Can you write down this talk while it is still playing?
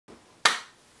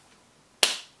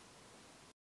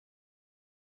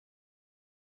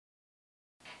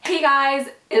Hey guys,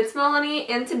 it's Melanie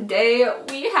and today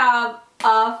we have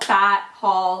a fat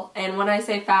haul, and when I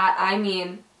say fat, I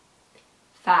mean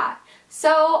fat.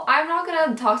 So I'm not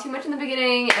gonna talk too much in the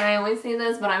beginning, and I always say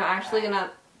this, but I'm actually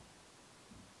gonna,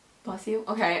 bless you,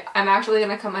 okay, I'm actually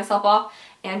gonna cut myself off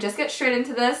and just get straight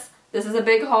into this. This is a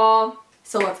big haul,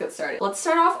 so let's get started. Let's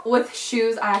start off with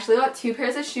shoes. I actually got 2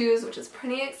 pairs of shoes, which is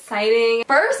pretty exciting.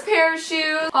 First pair of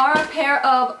shoes are a pair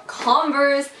of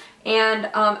Converse. And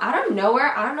out of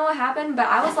nowhere, I don't know what happened, but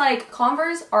I was like,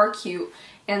 Converse are cute.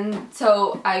 And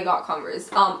so I got Converse.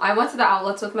 I went to the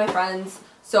outlets with my friends,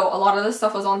 so a lot of this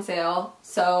stuff was on sale.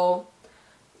 So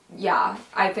yeah,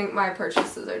 I think my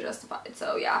purchases are justified.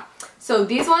 So yeah. So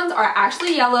these ones are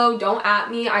actually yellow. Don't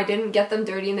at me. I didn't get them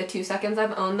dirty in the 2 seconds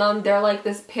I've owned them. They're like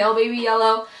this pale baby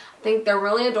yellow. I think they're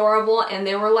really adorable, and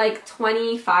they were like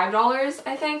 $25,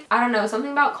 I think. I don't know,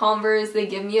 something about Converse, they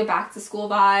give me a back to school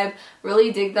vibe.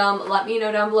 Really dig them. Let me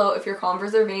know down below if you're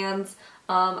Converse or Vans.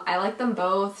 I like them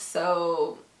both,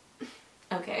 so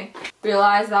okay.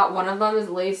 Realize that one of them is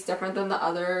laced different than the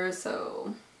other,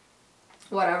 so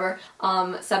whatever.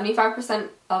 75%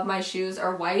 of my shoes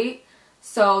are white,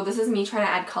 so this is me trying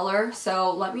to add color.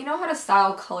 So let me know how to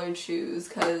style colored shoes,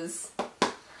 because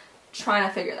I'm trying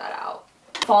to figure that out.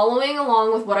 Following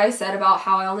along with what I said about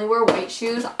how I only wear white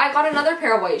shoes, I got another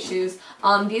pair of white shoes.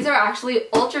 These are actually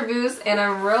Ultra Boost, and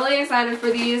I'm really excited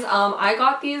for these. I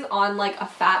got these on like a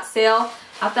fat sale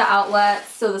at the outlet.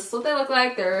 So this is what they look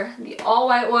like. They're the all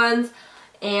white ones,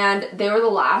 and they were the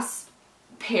last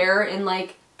pair in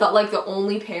like the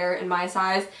only pair in my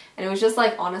size, and it was just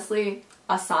like honestly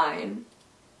a sign.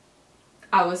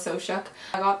 I was so shook.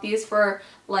 I got these for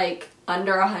like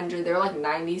under 100. They were like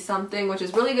 90 something, which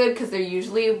is really good because they're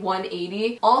usually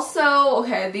 180. Also,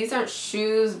 okay, these aren't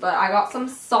shoes, but I got some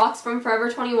socks from Forever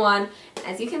 21.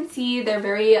 As you can see, they're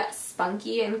very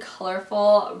spunky and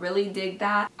colorful. Really dig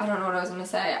that. I don't know what I was gonna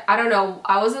say. I don't know.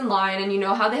 I was in line, and you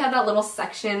know how they have that little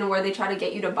section where they try to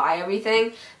get you to buy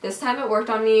everything? This time it worked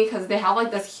on me because they have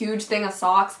like this huge thing of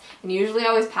socks, and usually I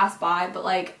always pass by, but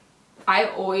like I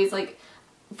always like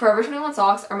Forever 21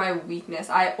 socks are my weakness.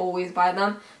 I always buy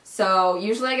them. So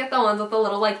usually I get the ones with the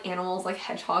little like animals, like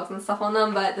hedgehogs and stuff on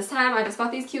them, but this time I just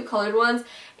got these cute colored ones.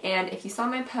 And if you saw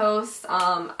my post,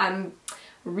 I'm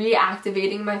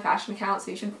reactivating my fashion account,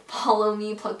 so you should follow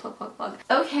me. Plug, plug, plug, plug.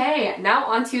 Okay, now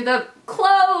onto the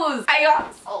clothes. I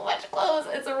got so much clothes.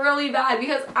 It's really bad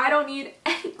because I don't need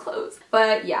any clothes.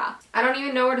 But yeah, I don't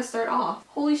even know where to start off.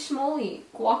 Holy schmoly,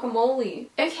 guacamole.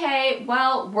 Okay,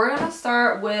 well, we're gonna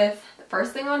start with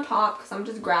first thing on top, because I'm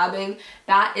just grabbing.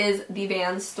 That is the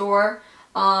Vans store.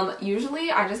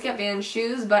 Usually I just get Vans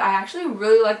shoes, but I actually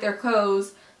really like their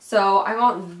clothes, so I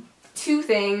got 2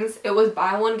 things. It was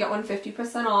buy one get one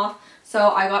 50% off. So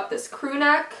I got this crew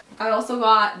neck. I also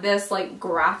got this like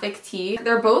graphic tee.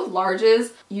 They're both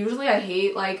larges. Usually I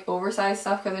hate like oversized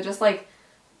stuff because it just like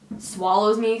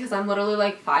swallows me because I'm literally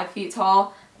like 5 feet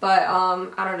tall. But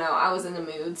I don't know, I was in the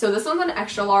mood. So this one's an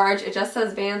extra large. It just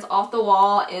says Vans off the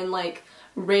wall in like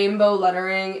rainbow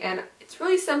lettering, and it's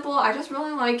really simple. I just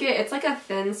really like it. It's like a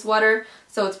thin sweater,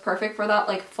 so it's perfect for that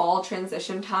like fall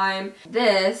transition time.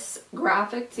 This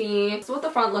graphic tee, this is what the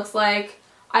front looks like.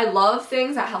 I love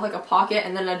things that have like a pocket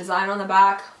and then a design on the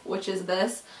back, which is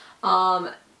this.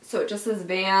 So it just says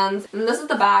Vans, and this is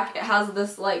the back. It has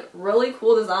this like really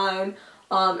cool design.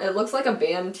 It looks like a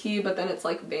band tee, but then it's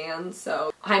like Vans,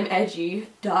 so I'm edgy,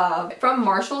 duh. From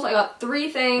Marshalls, I got 3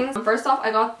 things. First off,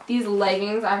 I got these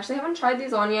leggings. I actually haven't tried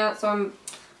these on yet, so I'm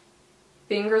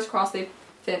fingers crossed they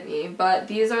fit me. But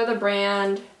these are the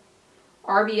brand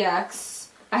RBX.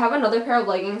 I have another pair of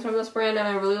leggings from this brand, and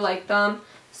I really like them,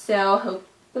 so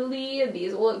hopefully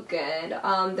these will look good.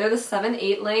 They're the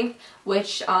 7/8 length,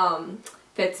 which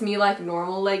fits me like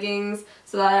normal leggings,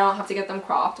 so that I don't have to get them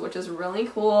cropped, which is really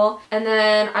cool. And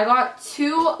then I got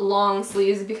 2 long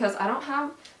sleeves because I don't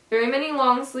have very many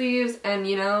long sleeves, and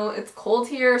you know, it's cold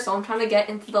here, so I'm trying to get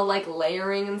into the like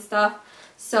layering and stuff.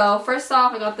 So first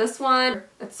off, I got this one.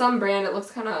 It's some brand. It looks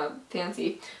kind of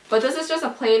fancy, but this is just a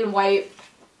plain white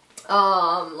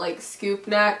like scoop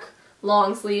neck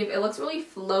long sleeve. It looks really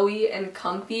flowy and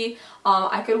comfy.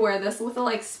 I could wear this with a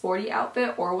like sporty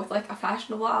outfit or with like a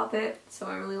fashionable outfit, so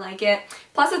I really like it.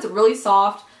 Plus it's really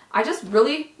soft. I just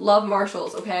really love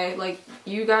Marshalls, okay? Like,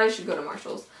 you guys should go to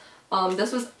Marshalls.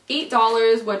 This was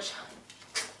 $8, which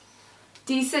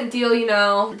decent deal, you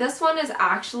know. This one is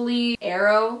actually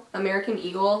Arrow, American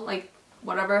Eagle, like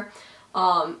whatever.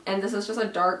 And this is just a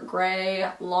dark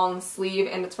gray long sleeve,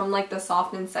 and it's from like the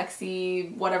Soft and Sexy,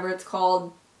 whatever it's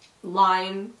called,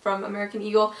 line from American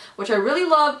Eagle, which I really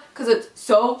love because it's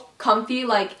so comfy.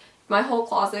 Like, my whole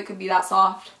closet could be that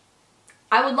soft.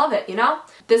 I would love it, you know?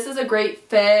 This is a great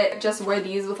fit. Just wear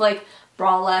these with like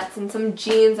bralettes and some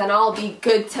jeans and I'll be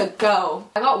good to go.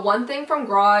 I got one thing from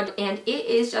Garage and it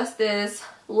is just this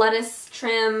lettuce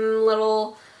trim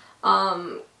little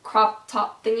crop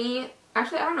top thingy.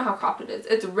 Actually, I don't know how cropped it is.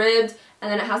 It's ribbed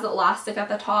and then it has elastic at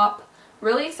the top.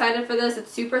 Really excited for this.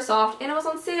 It's super soft and it was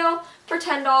on sale for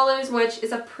 $10, which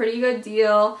is a pretty good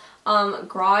deal.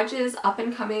 Garage is up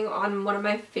and coming on one of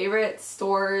my favorite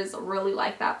stores. Really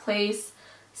like that place.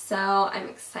 So I'm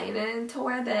excited to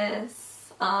wear this.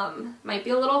 Might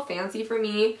be a little fancy for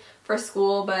me for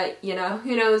school, but you know,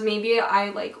 who knows, maybe I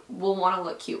like will want to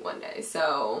look cute one day.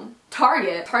 So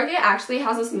Target actually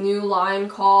has this new line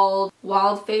called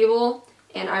Wild Fable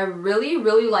and I really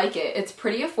like it. It's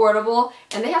pretty affordable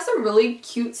and they have some really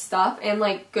cute stuff and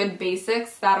like good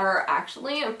basics that are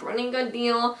actually a pretty good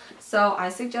deal. So I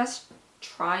suggest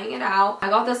trying it out. I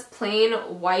got this plain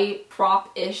white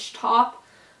crop-ish top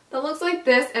that looks like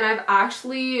this and I've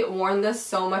actually worn this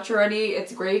so much already.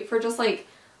 It's great for just like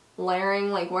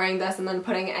layering, like wearing this and then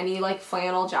putting any like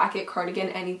flannel jacket, cardigan,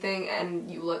 anything,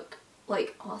 and you look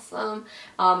like awesome.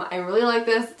 I really like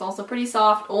this. It's also pretty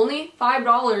soft. Only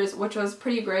 $5, which was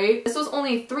pretty great. This was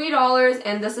only $3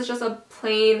 and this is just a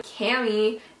plain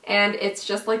cami and it's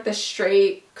just like the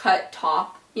straight cut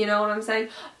top. You know what I'm saying?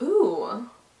 Ooh,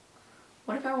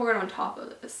 what if I wore it on top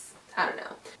of this? I don't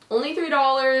know. Only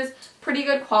 $3, pretty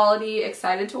good quality.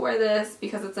 Excited to wear this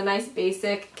because it's a nice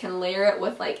basic. Can layer it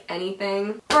with like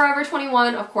anything. Forever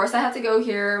 21, of course I had to go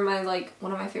here.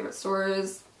 One of my favorite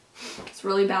stores. It's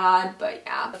really bad, but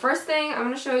yeah. The first thing I'm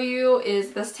going to show you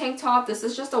is this tank top. This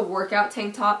is just a workout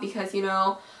tank top because, you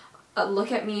know,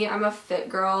 look at me, I'm a fit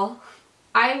girl.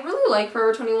 I really like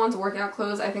Forever 21's workout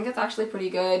clothes. I think it's actually pretty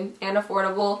good and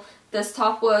affordable. This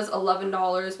top was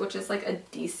 $11, which is like a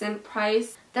decent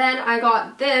price. Then I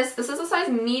got this. This is a size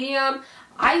medium.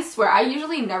 I swear, I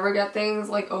usually never get things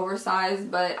like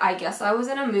oversized, but I guess I was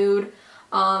in a mood.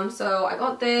 So I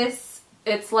got this.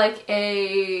 It's like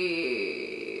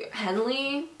a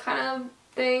Henley kind of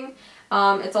thing.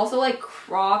 It's also like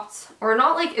cropped, or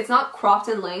not like, it's not cropped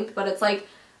in length, but it's like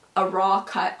a raw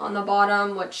cut on the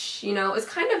bottom, which, you know, is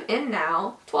kind of in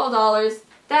now. $12.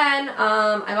 Then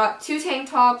I got two tank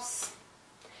tops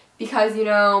because, you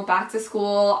know, back to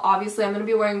school. Obviously, I'm going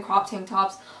to be wearing crop tank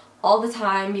tops all the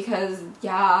time because,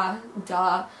 yeah,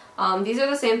 duh. These are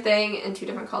the same thing in two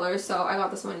different colors, so I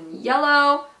got this one in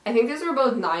yellow. I think these were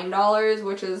both $9,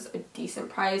 which is a decent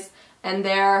price, and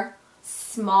they're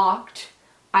smocked.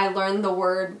 I learned the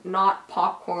word, not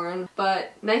popcorn,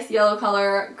 but nice yellow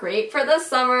color, great for the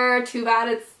summer. Too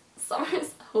bad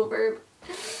summer's over.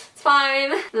 It's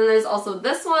fine. And then there's also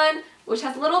this one, which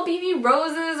has little baby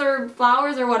roses or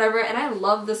flowers or whatever, and I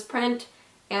love this print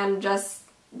and just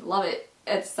love it.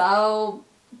 It's so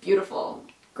beautiful.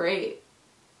 Great.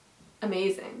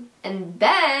 Amazing. And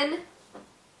then,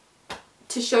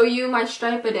 to show you my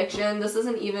stripe addiction, this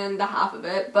isn't even the half of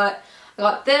it, but I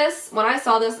got this. When I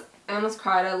saw this, I almost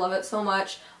cried. I love it so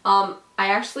much. I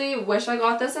actually wish I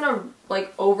got this in a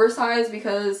like oversized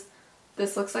because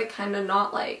this looks like kind of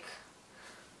not like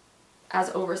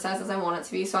as oversized as I want it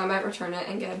to be, so I might return it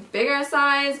and get a bigger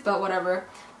size, but whatever.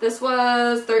 This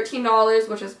was $13,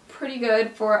 which is pretty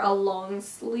good for a long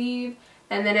sleeve,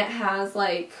 and then it has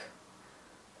like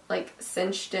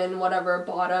cinched in whatever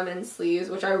bottom and sleeves,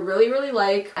 which I really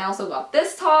like. I also got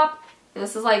this top, and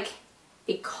this is like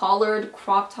a collared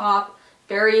crop top,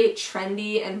 very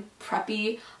trendy and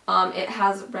preppy. It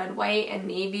has red, white, and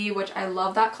navy, which I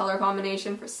love that color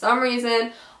combination for some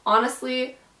reason.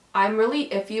 Honestly, I'm really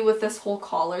iffy with this whole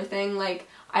collar thing. Like,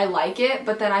 I like it,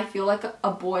 but then I feel like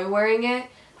a boy wearing it.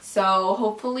 So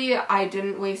hopefully I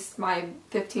didn't waste my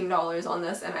 $15 on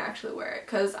this and I actually wear it,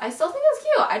 because I still think it's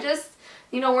cute. I just,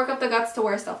 you know, work up the guts to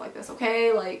wear stuff like this,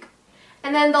 okay? Like,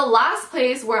 and then the last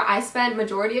place where I spent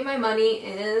majority of my money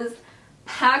is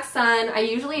PacSun. I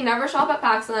usually never shop at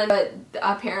PacSun, but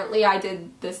apparently I did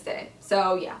this day.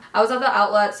 So yeah, I was at the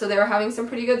outlet, so they were having some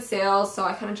pretty good sales, so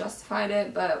I kind of justified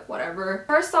it, but whatever.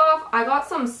 First off, I got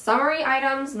some summery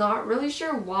items, not really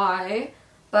sure why,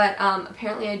 but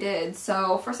apparently I did.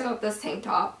 So first I got this tank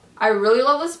top. I really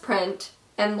love this print,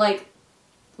 and like,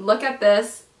 look at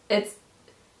this. It's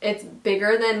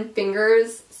bigger than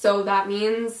fingers, so that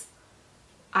means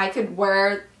I could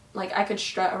wear, like, I could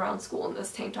strut around school in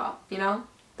this tank top, you know?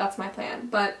 That's my plan.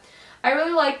 But I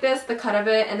really like this, the cut of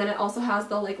it, and then it also has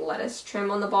the like lettuce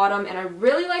trim on the bottom, and I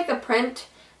really like the print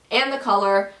and the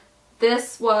color.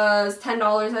 This was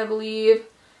 $10, I believe.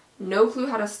 No clue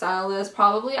how to style this.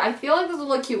 Probably, I feel like this would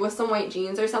look cute with some white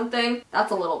jeans or something.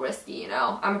 That's a little risky, you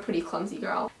know. I'm a pretty clumsy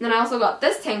girl. And then I also got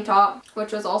this tank top,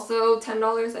 which was also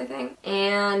 $10, I think.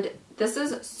 And this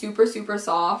is super, super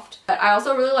soft. But I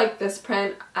also really like this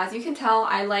print. As you can tell,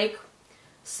 I like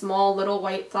small little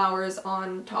white flowers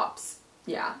on tops.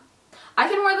 Yeah. I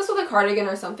can wear this with a cardigan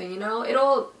or something, you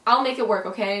know. I'll make it work,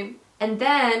 okay? And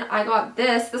then I got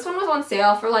this. This one was on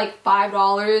sale for like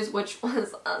 $5, which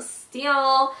was a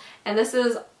steal. And this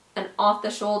is an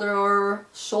off-the-shoulder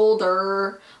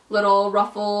little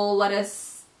ruffle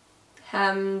lettuce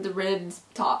hemmed ribs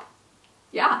top.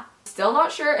 Yeah. Still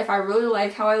not sure if I really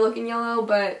like how I look in yellow,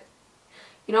 but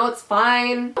you know, it's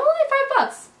fine. Only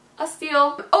 $5. A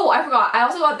steal. Oh, I forgot. I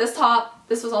also got this top.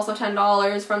 This was also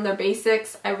 $10 from their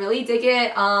basics. I really dig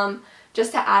it.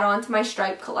 Just to add on to my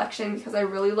stripe collection because I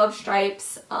really love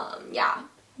stripes. Yeah.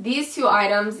 These two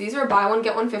items, these are buy one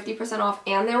get one 50% off,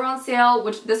 and they were on sale,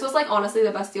 which this was like honestly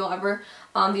the best deal ever.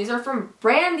 These are from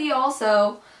Brandy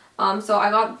also. So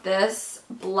I got this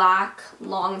black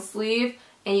long sleeve,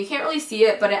 and you can't really see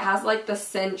it, but it has like the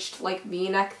cinched like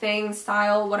v-neck thing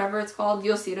style, whatever it's called.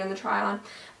 You'll see it in the try on.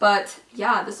 But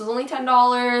yeah, this was only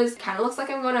 $10. Kind of looks like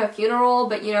I'm going to a funeral,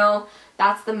 but you know,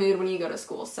 that's the mood when you go to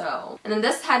school. So, and then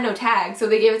this had no tag, so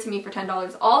they gave it to me for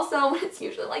 $10 also, when it's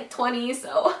usually like $20,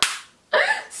 so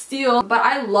steal. But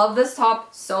I love this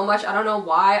top so much. I don't know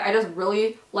why. I just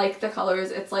really like the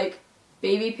colors. It's like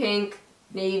baby pink,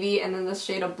 navy, and then this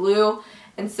shade of blue.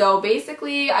 And so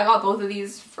basically I got both of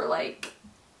these for like,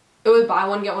 it was buy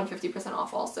one get one 50%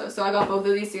 off also. So I got both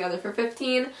of these together for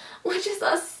 $15, which is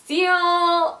a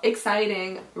steal.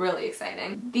 Exciting, really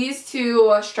exciting. These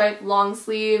two striped long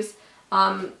sleeves.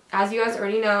 As you guys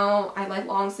already know, I like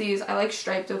long sleeves. I like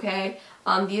striped, okay?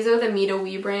 These are the Mita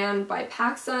Wee brand by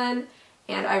PacSun,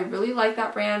 and I really like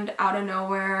that brand out of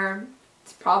nowhere.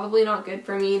 It's probably not good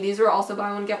for me. These were also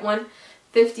buy one get one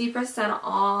 50%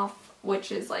 off,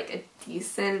 which is like a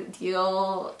decent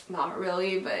deal. Not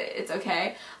really, but it's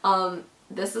okay.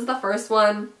 This is the first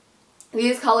one.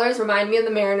 These colors remind me of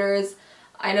the Mariners.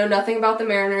 I know nothing about the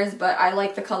Mariners, but I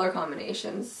like the color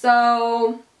combinations.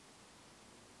 So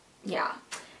yeah.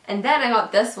 And then I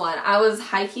got this one. I was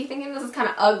high-key thinking this is kind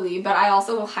of ugly, but I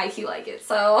also high-key like it,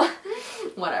 so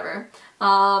whatever.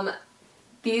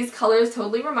 These colors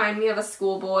totally remind me of a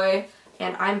schoolboy,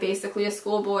 and I'm basically a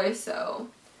schoolboy, so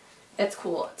it's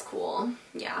cool. It's cool.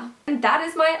 Yeah. And that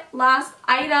is my last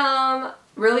item.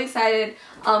 Really excited.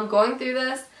 Going through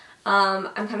this, I'm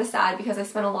kind of sad because I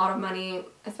spent a lot of money.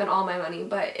 I spent all my money,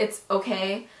 but it's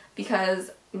okay because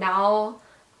now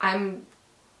I'm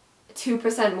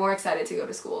 2% more excited to go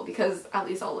to school because at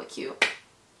least I'll look cute.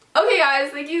 Okay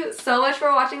guys, thank you so much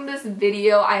for watching this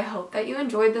video. I hope that you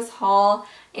enjoyed this haul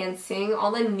and seeing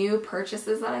all the new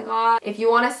purchases that I got. If you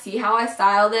want to see how I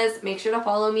style this, make sure to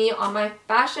follow me on my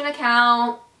fashion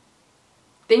account.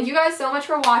 Thank you guys so much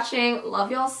for watching.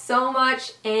 Love y'all so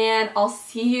much, and I'll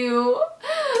see you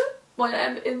when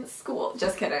I'm in school.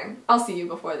 Just kidding. I'll see you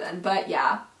before then, but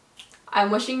yeah. I'm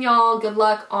wishing y'all good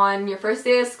luck on your first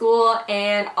day of school,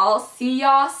 and I'll see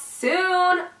y'all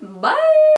soon. Bye!